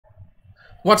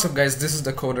What's up guys, this is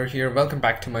the Coder here. Welcome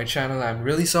back to my channel. I'm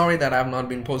really sorry that I've not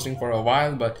been posting for a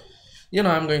while, but I'm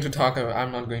not going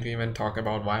to even talk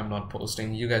about why I'm not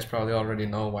posting. You guys probably already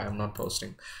know why I'm not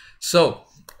posting. So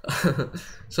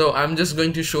so I'm just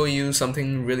going to show you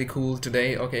something really cool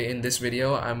today. Okay, in this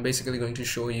video I'm basically going to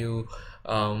show you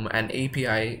an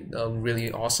API, a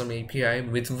really awesome API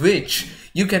with which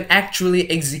you can actually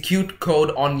execute code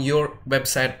on your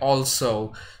website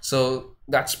also. So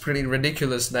that's pretty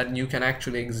ridiculous that you can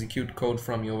actually execute code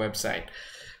from your website.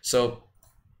 So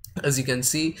as you can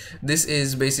see, this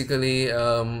is basically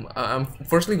I'm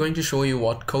firstly going to show you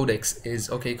what Codex is.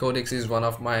 Okay, Codex is one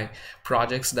of my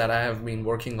projects that I have been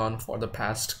working on for the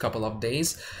past couple of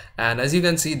days, and as you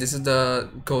can see, this is the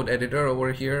code editor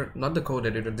over here. Not the code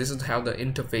editor, this is how the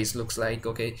interface looks like,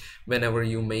 okay, whenever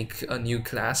you make a new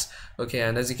class. Okay,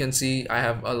 and as you can see, I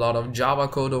have a lot of Java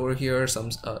code over here, some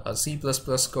a C++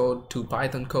 code, 2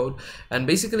 Python code, and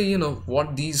basically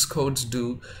what these codes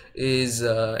do is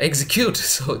execute.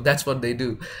 So that's what they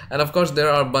do. And of course there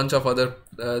are a bunch of other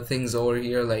things over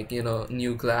here, like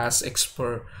new class,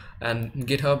 expert, and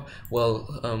GitHub. Well,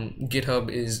 GitHub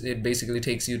it basically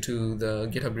takes you to the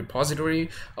GitHub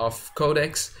repository of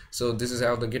Codex. So this is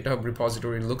how the GitHub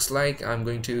repository looks like. I'm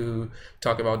going to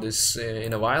talk about this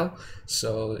in a while.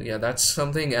 So yeah, that's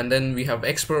something. And then we have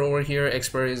expert over here.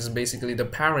 Expert is basically the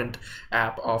parent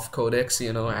app of Codex,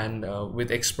 and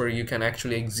with expert you can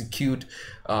actually execute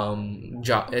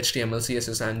HTML,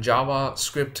 CSS, and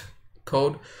JavaScript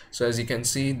code. So as you can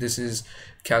see, this is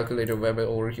calculator web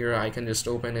over here. I can just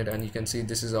open it and you can see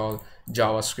this is all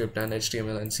JavaScript and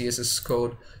HTML and CSS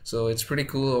code. So it's pretty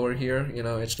cool over here,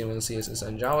 HTML, CSS,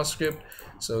 and JavaScript.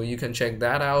 So you can check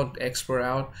that out, export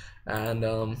out, and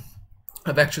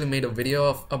I've actually made a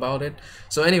video about it.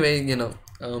 So anyway,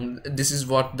 this is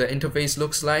what the interface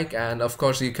looks like. And of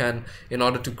course you can, in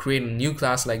order to create a new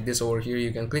class like this over here, you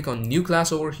can click on new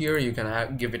class over here. You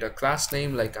can give it a class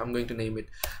name, like I'm going to name it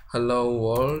hello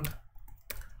world.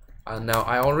 Now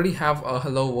I already have a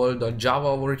hello world.java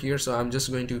over here, so I'm just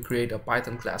going to create a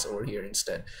Python class over here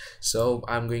instead. So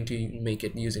I'm going to make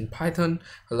it using Python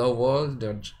hello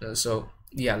world. So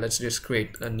yeah, let's just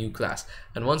create a new class.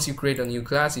 And once you create a new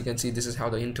class, you can see this is how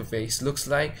the interface looks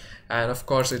like. And of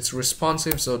course it's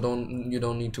responsive, so you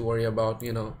don't need to worry about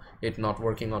it not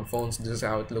working on phones. This is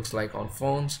how it looks like on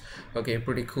phones. Okay,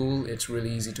 pretty cool. It's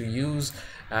really easy to use.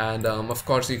 And of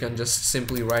course you can just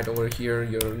simply write over here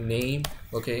your name.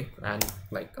 Okay, and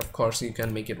of course you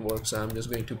can make it work. So I'm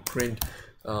just going to print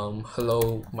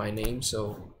hello my name.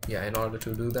 So yeah, in order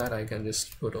to do that, I can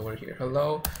just put over here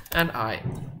hello and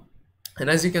and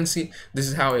as you can see, this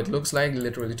is how it looks like,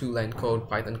 literally 2-line code,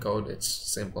 Python code. It's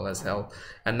simple as hell.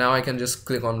 And now I can just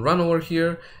click on run over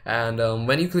here, and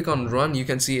when you click on run, you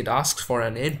can see it asks for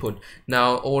an input.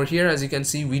 Now over here, as you can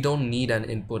see, we don't need an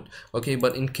input, okay,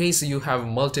 but in case you have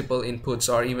multiple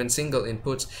inputs or even single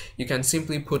inputs, you can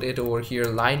simply put it over here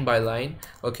line by line.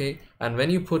 Okay, and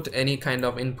when you put any kind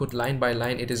of input line by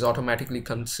line, it is automatically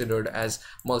considered as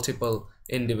multiple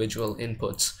individual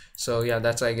inputs. So yeah,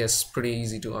 that's, I guess, pretty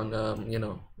easy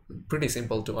to pretty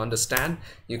simple to understand.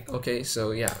 Okay,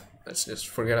 so yeah, let's just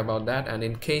forget about that. And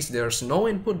in case there's no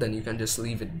input, then you can just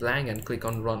leave it blank and click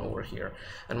on run over here.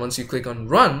 And once you click on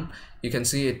run, you can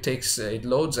see it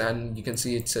loads, and you can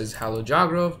see it says hello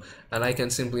Jaagrav, and I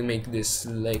can simply make this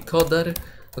like coder,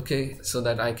 okay, so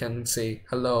that I can say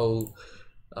hello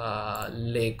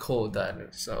coder.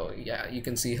 So yeah, you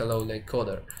can see hello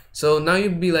coder. So now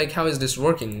you'd be like, how is this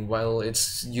working? Well,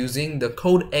 it's using the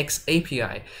Codex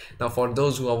API. Now for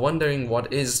those who are wondering what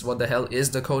the hell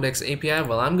is the Codex API,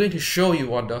 well, I'm going to show you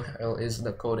what the hell is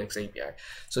the Codex API.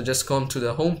 So just come to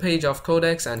the home page of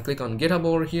Codex and click on GitHub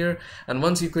over here, and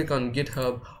once you click on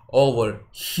GitHub over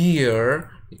here,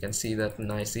 you can see that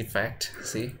nice effect.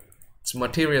 See, it's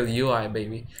material UI,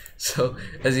 baby. So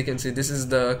as you can see, this is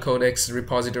the Codex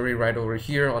repository right over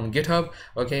here on GitHub.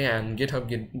 Okay, and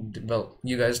GitHub, well,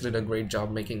 you guys did a great job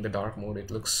making the dark mode.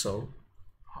 It looks so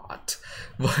hot.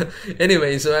 But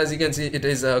anyway, so as you can see, it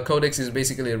is Codex is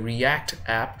basically a React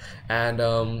app,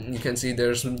 and you can see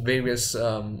there's various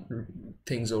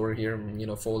things over here,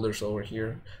 folders over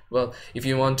here. Well, if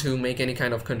you want to make any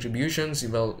kind of contributions,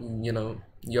 well,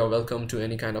 you're welcome to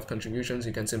any kind of contributions.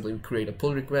 You can simply create a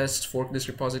pull request, fork this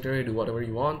repository, do whatever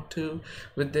you want to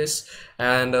with this.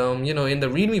 And in the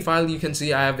readme file, you can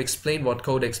see I have explained what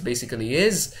Codex basically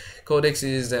is. Codex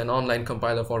is an online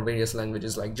compiler for various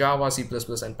languages like Java, C++,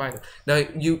 and Python. Now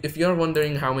if you're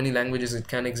wondering how many languages it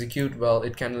can execute, well,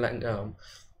 it can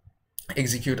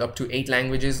execute up to 8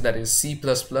 languages, that is C++,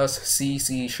 C,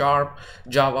 C Sharp,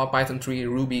 Java, Python 3,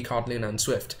 Ruby, Kotlin, and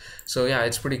Swift. So yeah,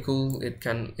 it's pretty cool. It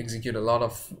can execute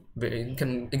it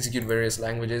can execute various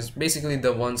languages, basically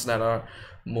the ones that are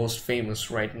most famous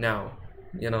right now,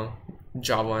 you know,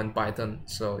 Java and Python.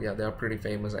 So yeah, they are pretty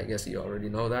famous. I guess you already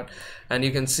know that. And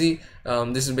you can see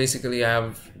this is basically, I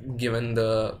have given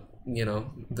the, you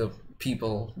know, the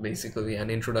people basically an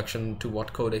introduction to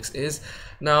what Codex is.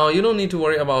 Now you don't need to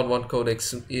worry about what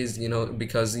Codex is, you know,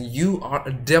 because you are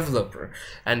a developer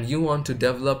and you want to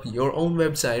develop your own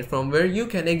website from where you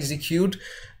can execute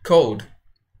code.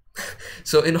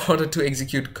 So in order to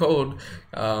execute code,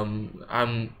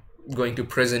 I'm going to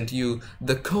present you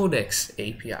the Codex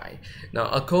API. Now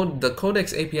the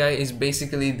Codex API is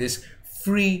basically this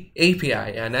free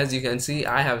API, and as you can see,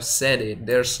 I have said it,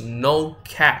 there's no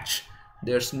catch.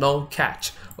 There's no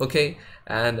catch, okay?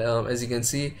 And as you can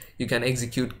see, you can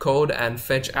execute code and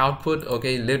fetch output,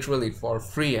 okay, literally for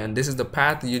free. And this is the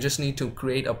path. You just need to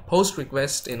create a post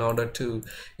request in order to,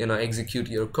 you know, execute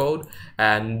your code.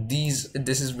 And this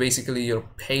is basically your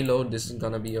payload. This is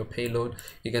gonna be your payload.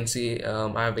 You can see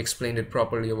I have explained it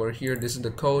properly over here. This is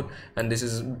the code, and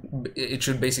it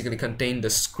should basically contain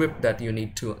the script that you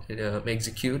need to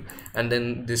execute. And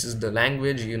then this is the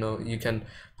language. You know, you can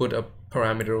put a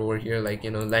parameter over here, like,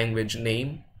 you know, language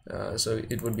name. So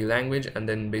it would be language, and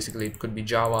then basically it could be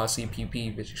Java,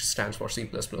 CPP, which stands for C++,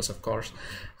 of course.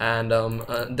 And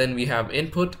then we have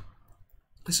input.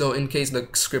 So in case the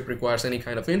script requires any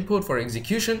kind of input for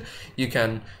execution, you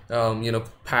can you know,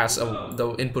 pass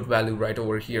the input value right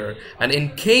over here. And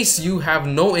in case you have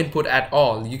no input at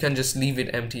all, you can just leave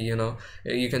it empty. You know,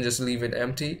 you can just leave it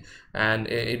empty, and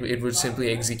it would simply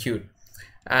execute.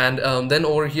 And then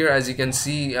over here, as you can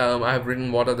see, I have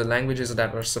written what are the languages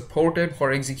that are supported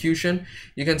for execution.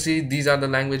 You can see these are the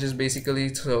languages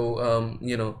basically. So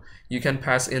you know, you can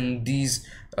pass in these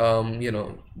you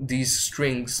know, these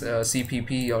strings,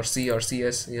 CPP or C or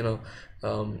CS, you know,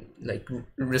 like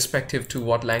respective to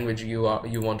what language you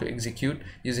want to execute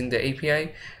using the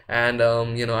API. And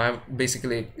you know, I've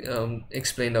basically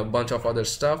explained a bunch of other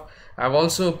stuff. I've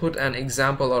also put an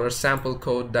example or a sample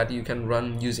code that you can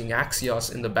run using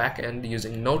Axios in the backend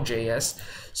using Node.js.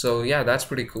 So yeah, that's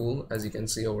pretty cool, as you can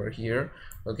see over here.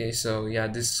 Okay, so yeah,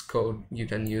 this code you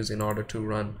can use in order to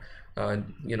run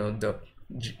you know,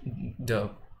 the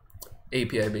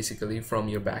API basically from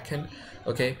your backend.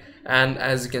 Okay, and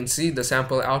as you can see, the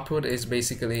sample output is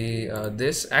basically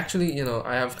this. Actually, you know,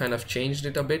 I have kind of changed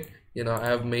it a bit. You know, I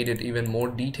have made it even more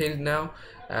detailed now,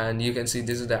 and you can see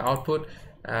this is the output.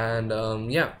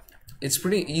 And yeah, it's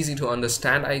pretty easy to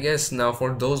understand, I guess. Now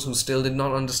for those who still did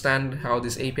not understand how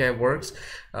this API works,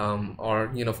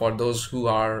 or you know, for those who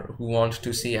want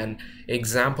to see an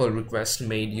example request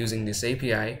made using this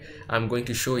API, I'm going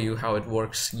to show you how it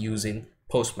works using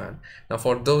Postman. Now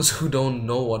for those who don't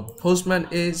know what Postman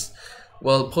is,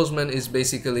 well, Postman is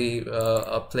basically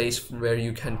a place where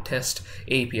you can test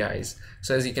APIs.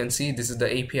 So as you can see, this is the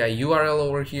API URL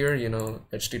over here, you know,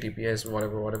 HTTPS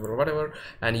whatever,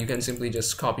 and you can simply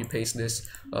just copy paste this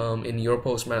in your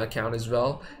Postman account as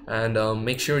well. And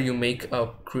make sure you make a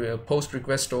post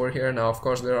request over here. Now of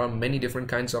course there are many different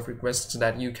kinds of requests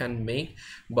that you can make,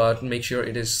 but make sure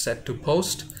it is set to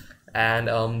post.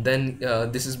 And then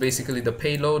this is basically the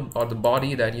payload or the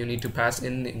body that you need to pass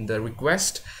in the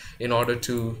request in order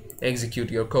to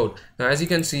execute your code. Now as you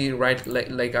can see, right,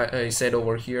 like I said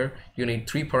over here, you need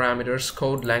 3 parameters: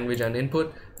 code, language, and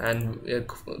input. And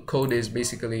code is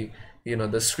basically, you know,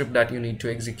 the script that you need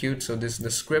to execute. So this is the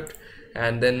script.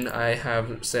 And then I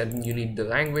have said you need the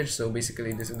language, so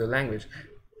basically this is the language.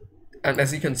 And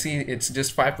as you can see, it's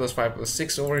just 5 plus 5 plus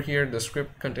 6 over here. The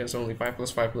script contains only 5 plus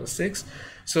 5 plus 6,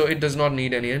 so it does not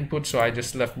need any input. So I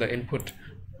just left the input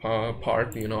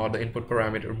part, you know, or the input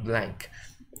parameter blank.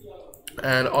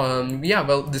 And yeah,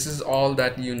 well, this is all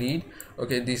that you need.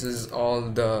 Okay, this is all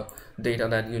the data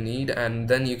that you need, and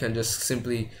then you can just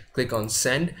simply click on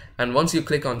send. And once you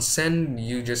click on send,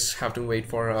 you just have to wait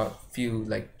for a few,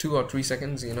 like 2 or 3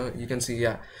 seconds. You know, you can see,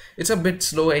 yeah, it's a bit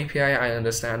slow API, I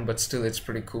understand, but still it's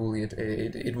pretty cool.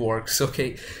 It works.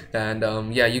 Okay. And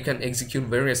yeah, you can execute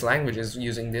various languages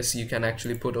using this. You can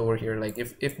actually put over here, like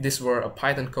if this were a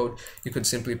Python code, you could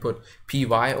simply put py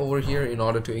over here in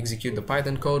order to execute the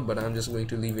Python code, but I'm just going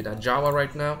to leave it at Java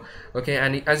right now. Okay,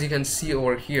 and as you can see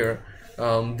over here,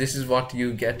 this is what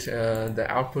you get the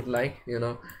output like. You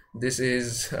know, this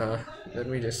is let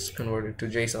me just convert it to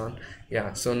JSON.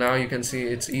 Yeah, so now you can see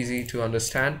it's easy to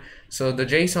understand. So the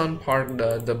JSON part,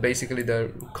 the basically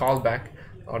the callback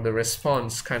or the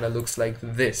response kind of looks like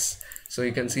this. So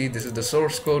you can see this is the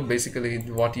source code, basically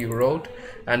what you wrote,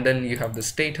 and then you have the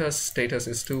status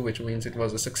is 2, which means it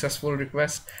was a successful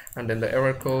request, and then the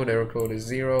error code is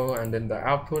 0, and then the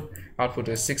output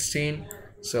is 16.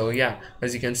 So yeah,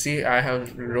 as you can see, I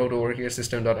have wrote over here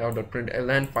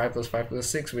system.out.println 5 plus 5 plus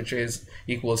 6, which is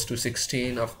equals to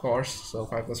 16, of course. So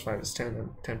 5 plus 5 is 10 and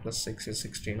 10 plus 6 is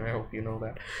 16. I hope you know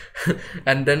that.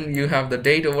 And then you have the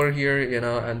date over here,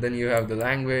 and then you have the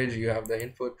language, you have the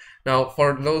input. Now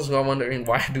for those who are wondering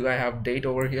why do I have date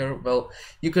over here, well,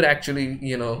 you could actually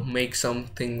make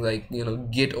something like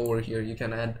git over here. You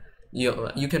can add,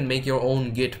 you can make your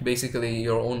own git, basically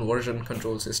your own version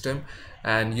control system,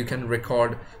 and you can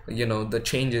record the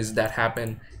changes that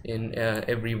happen in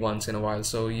every once in a while.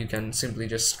 So you can simply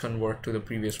just convert to the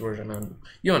previous version, and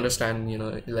you understand,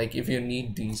 like if you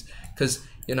need these, because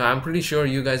I'm pretty sure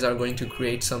you guys are going to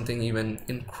create something even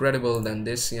incredible than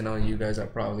this. You guys are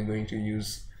probably going to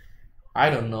use, I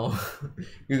don't know,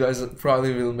 you guys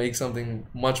probably will make something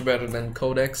much better than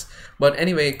Codex. But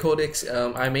anyway, Codex,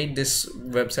 I made this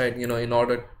website in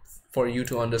order for you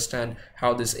to understand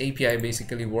how this API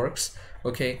basically works.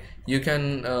 Okay, you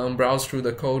can browse through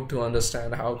the code to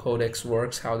understand how Codex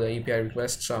works, how the API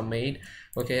requests are made.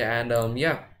 Okay, and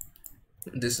yeah,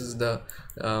 this is the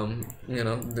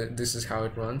this is how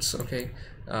it runs. Okay,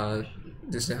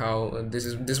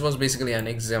 this was basically an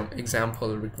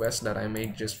example request that I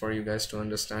made just for you guys to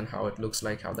understand how it looks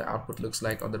like, how the output looks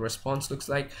like, or the response looks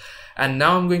like. And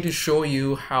now I'm going to show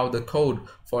you how the code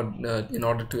for in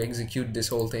order to execute this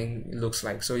whole thing looks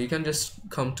like. So you can just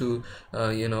come to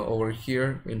over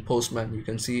here in Postman, you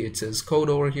can see it says code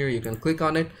over here. You can click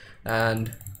on it,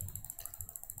 and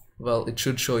well, it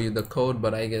should show you the code,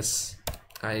 but I guess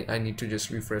I need to just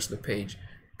refresh the page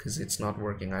because it's not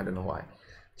working. I don't know why.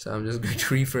 So I'm just going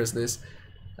to refresh this,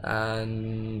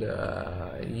 and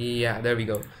yeah, there we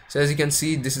go. So as you can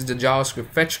see, this is the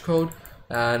JavaScript fetch code,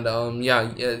 and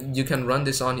yeah, you can run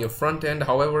this on your front end.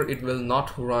 However, it will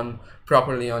not run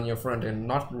properly on your front end.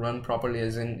 Not run properly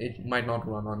as in it might not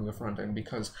run on your front end,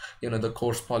 because the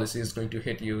course policy is going to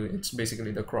hit you. It's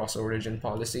basically the cross origin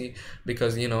policy,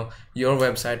 because your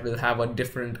website will have a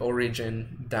different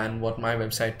origin than what my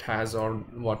website has, or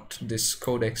what this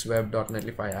Codex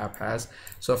web.netlify app has.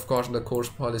 So of course the course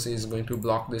policy is going to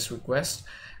block this request,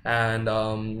 and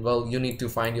well, you need to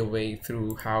find your way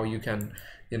through how you can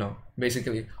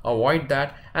basically avoid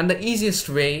that. And the easiest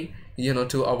way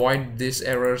to avoid these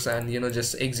errors and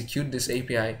just execute this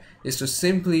API is to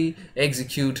simply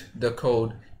execute the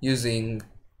code using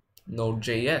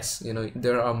Node.js.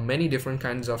 There are many different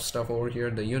kinds of stuff over here.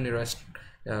 The unirest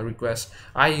request,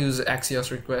 I use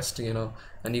Axios request,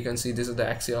 and you can see this is the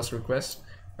Axios request.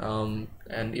 And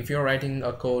if you're writing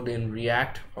a code in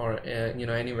React or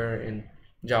anywhere in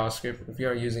JavaScript,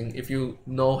 if you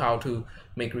know how to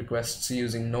make requests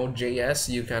using Node.js,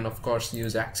 you can of course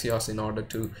use Axios in order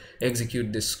to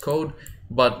execute this code.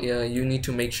 But you need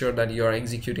to make sure that you are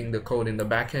executing the code in the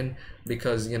backend,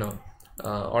 because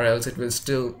or else it will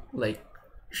still like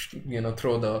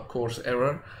throw the course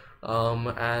error.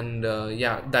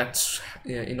 Yeah, that's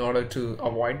in order to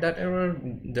avoid that error,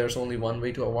 there's only one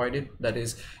way to avoid it. That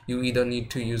is, you either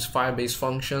need to use Firebase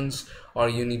functions, or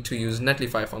you need to use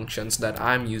Netlify functions that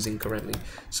I'm using currently.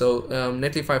 So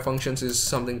Netlify functions is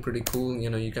something pretty cool.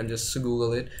 You can just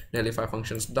Google it, Netlify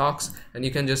functions docs, and you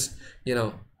can just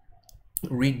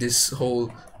read this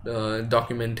whole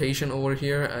documentation over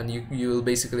here, and you will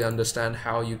basically understand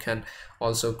how you can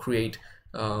also create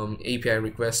API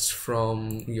requests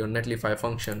from your Netlify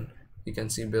function. You can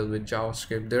see build with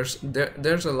JavaScript.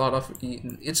 There's a lot of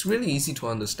it's really easy to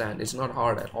understand. It's not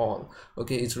hard at all.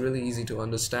 Okay, it's really easy to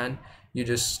understand. You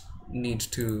just need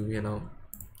to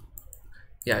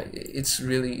yeah, it's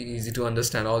really easy to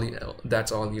understand.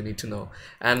 That's all you need to know.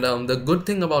 And the good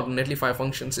thing about Netlify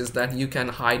functions is that you can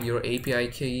hide your API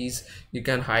keys, you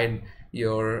can hide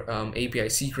your API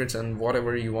secrets and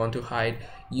whatever you want to hide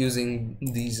using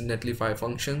these Netlify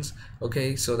functions.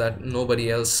 Okay, so that nobody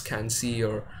else can see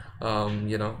your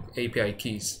API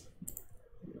keys.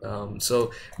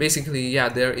 So basically, yeah,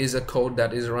 there is a code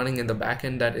that is running in the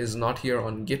backend that is not here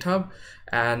on GitHub,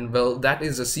 and well, that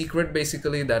is a secret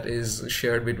basically that is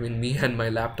shared between me and my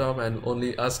laptop, and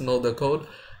only us know the code,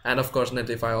 and of course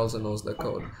Netlify also knows the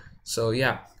code. So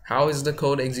yeah, how is the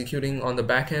code executing on the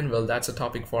backend? Well, that's a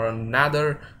topic for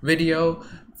another video.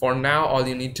 For now, all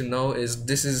you need to know is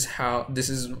this is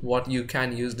what you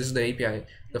can use. This is the API,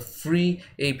 the free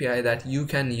API that you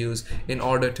can use in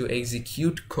order to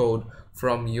execute code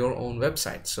from your own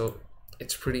website. So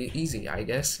it's pretty easy, I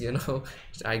guess.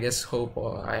 I hope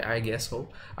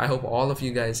all of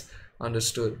you guys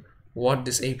understood what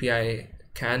this API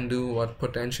can do, what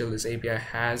potential this API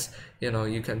has,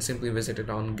 you can simply visit it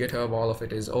on GitHub. All of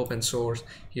it is open source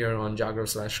here on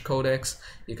Jaagrav/Codex.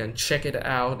 You can check it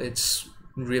out. It's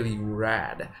really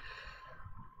rad.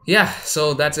 Yeah,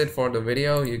 so that's it for the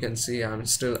video. You can see I'm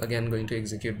still again going to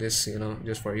execute this,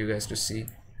 just for you guys to see.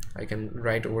 I can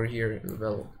write over here,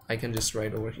 well, I can just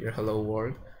write over here hello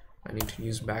world. I need to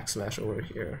use backslash over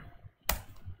here.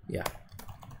 Yeah,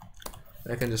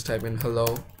 I can just type in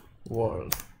hello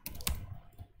world,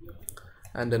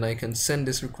 and then I can send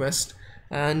this request,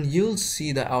 and you'll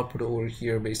see the output over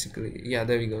here. Basically, yeah,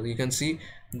 there you go. You can see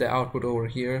the output over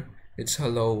here. It's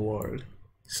hello world.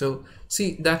 So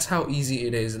see, that's how easy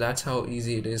it is. That's how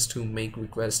easy it is to make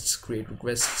requests, create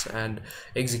requests, and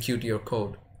execute your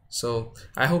code. So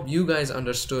I hope you guys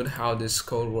understood how this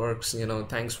code works.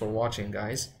 Thanks for watching,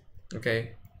 guys.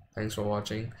 Okay, thanks for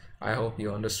watching. I hope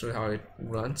you understood how it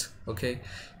runs. Okay,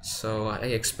 so I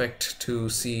expect to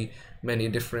see many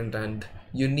different and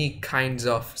unique kinds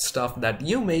of stuff that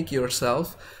you make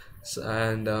yourself.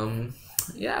 And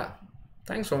yeah,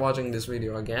 thanks for watching this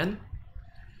video again.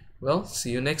 Well, see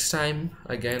you next time,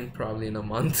 again, probably in a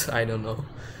month. I don't know.